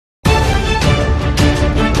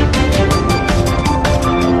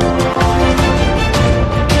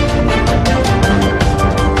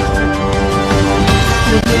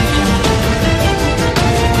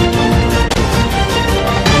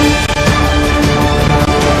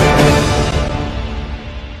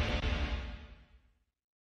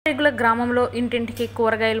గ్రామంలో ఇంటింటికి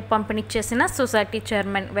కూరగాయలు పంపిణీ చేసిన సొసైటీ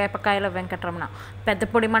చైర్మన్ వేపకాయల వెంకటరమణ.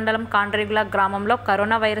 పెద్దపొడి మండలం కాండ్రిగుల గ్రామంలో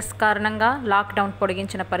కరోనా వైరస్ కారణంగా లాక్డౌన్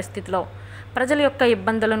పొడిగించిన పరిస్థితిలో ప్రజల యొక్క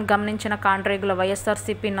ఇబ్బందులను గమనించిన కాండ్రిగుల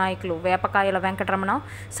వైఎస్ఆర్సీపీ నాయకులు వేపకాయల వెంకటరమణ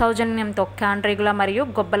సౌజన్యంతో కాండ్రిగుల మరియు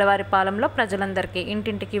గొబ్బలవారిపాలెంలో ప్రజలందరికీ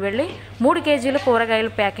ఇంటింటికి వెళ్లి 3 కేజీల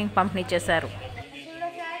కూరగాయలు ప్యాకింగ్ పంపిణీ చేశారు.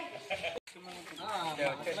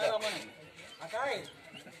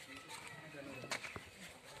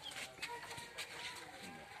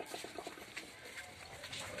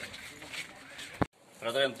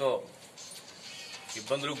 ప్రజలు ఎంతో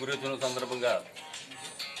ఇబ్బందులకు గురవుతున్న సందర్భంగా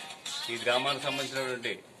ఈ గ్రామానికి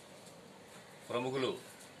సంబంధించినటువంటి ప్రముఖులు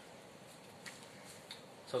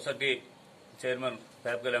సొసైటీ చైర్మన్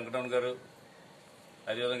వేపకాయల వెంకటరమణ గారు,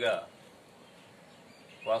 అదేవిధంగా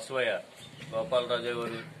వాసవయ్య గోపాలరాజు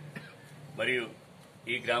గారు మరియు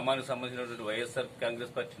ఈ గ్రామానికి సంబంధించినటువంటి వైఎస్ఆర్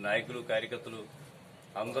కాంగ్రెస్ పార్టీ నాయకులు, కార్యకర్తలు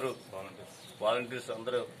అందరూ వాలంటీర్స్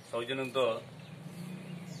అందరూ సౌజన్యంతో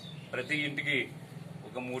ప్రతి ఇంటికి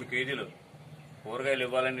ఒక 3 కేజీలు కూరగాయలు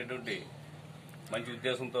ఇవ్వాలనేటువంటి మంచి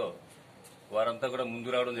ఉద్దేశంతో వారంతా కూడా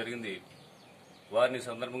ముందు రావడం జరిగింది. వారిని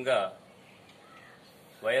సందర్భంగా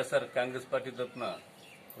వైఎస్ఆర్ కాంగ్రెస్ పార్టీ తరఫున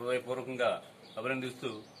హృదయపూర్వకంగా అభినందిస్తూ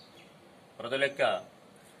ప్రజల యొక్క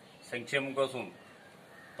సంక్షేమం కోసం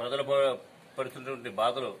ప్రజలు పడుతున్నటువంటి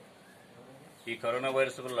బాధలు, ఈ కరోనా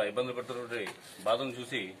వైరస్ వల్ల ఇబ్బందులు పడుతున్నటువంటి బాధను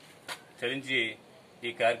చూసి చలించి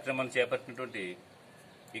ఈ కార్యక్రమాన్ని చేపట్టినటువంటి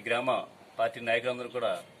ఈ గ్రామ పార్టీ నాయకులందరూ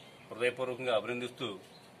కూడా హృదయపూర్వకంగా అభినందిస్తూ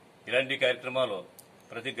ఇలాంటి కార్యక్రమాలు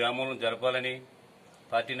ప్రతి గ్రామంలో జరపాలని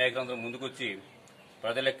పార్టీ నాయకులందరూ ముందుకొచ్చి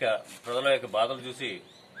ప్రజల యొక్క బాధలు చూసి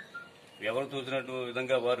ఎవరు చూసినట్టు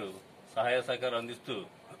విధంగా వారు సహాయ సహకారాలు అందిస్తూ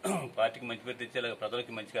పార్టీకి మంచి పేరు తెచ్చేలాగా,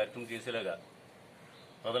 ప్రజలకి మంచి కార్యక్రమం చేసేలాగా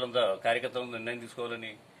ప్రజలంతా కార్యకర్తలంతా నిర్ణయం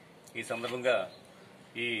తీసుకోవాలని ఈ సందర్భంగా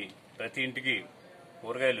ఈ ప్రతి ఇంటికి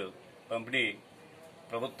కూరగాయలు పంపిణీ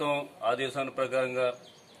ప్రభుత్వం ఆదేశాల ప్రకారంగా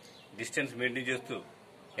డిస్టెన్స్ మెయింటైన్ చేస్తూ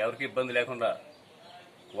ఎవరికి ఇబ్బంది లేకుండా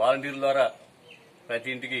వాలంటీర్ల ద్వారా ప్రతి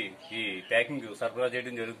ఇంటికి ఈ ప్యాకింగ్ సరఫరా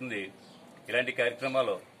చేయడం జరుగుతుంది. ఇలాంటి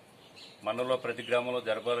కార్యక్రమాలు మండలంలో ప్రతి గ్రామంలో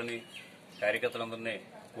జరపాలని కార్యకర్తలందరినీ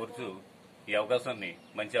కోరుతూ ఈ అవకాశాన్ని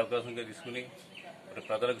మంచి అవకాశంగా తీసుకుని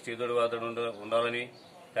ప్రజలకు చేదోడు వాదోడు ఉండాలని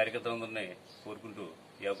కార్యకర్తలందరినీ కోరుకుంటూ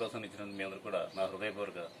ఈ అవకాశాన్ని ఇచ్చినందుకు మీ అందరూ కూడా నా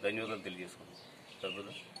హృదయపూర్వక ధన్యవాదాలు తెలియజేసుకుంటాం.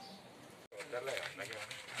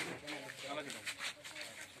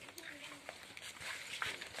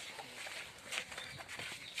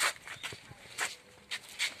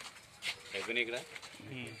 అయిపోయినాయి ఇక్కడ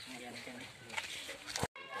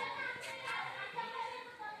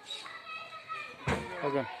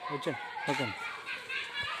ఓకే వచ్చాను ఓకే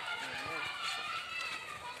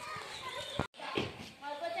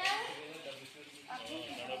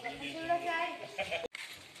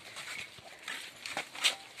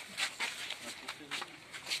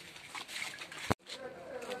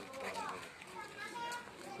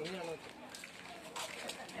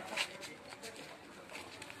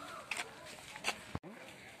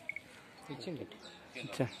ఇచ్చింది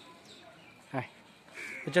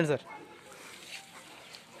వచ్చాను సార్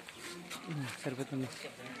సరిపోతుంది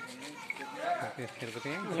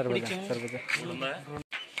సరిపోతాయి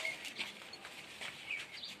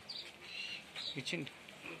ఇచ్చింది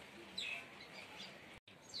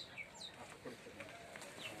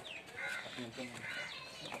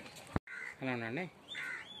ఎలా ఉండండి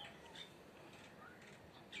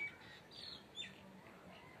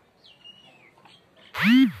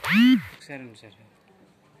ఒకసారి సార్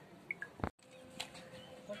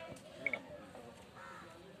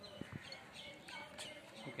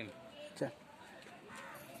ఓకే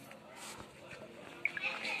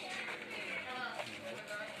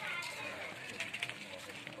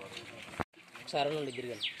ఒకసారి నుండి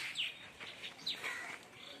తిరిగాను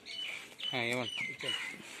ఏమండి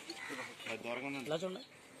ఇలా చూడండి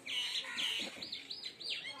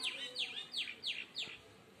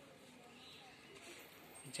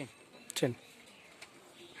చండి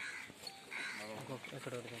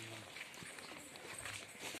ఎక్కడ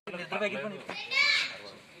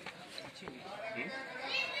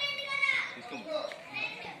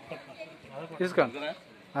తీసుకోండి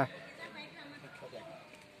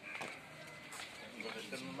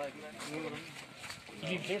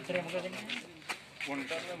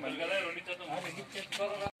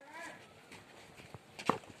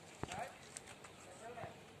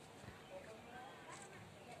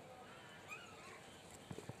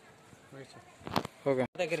ఓకే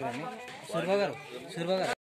దగ్గర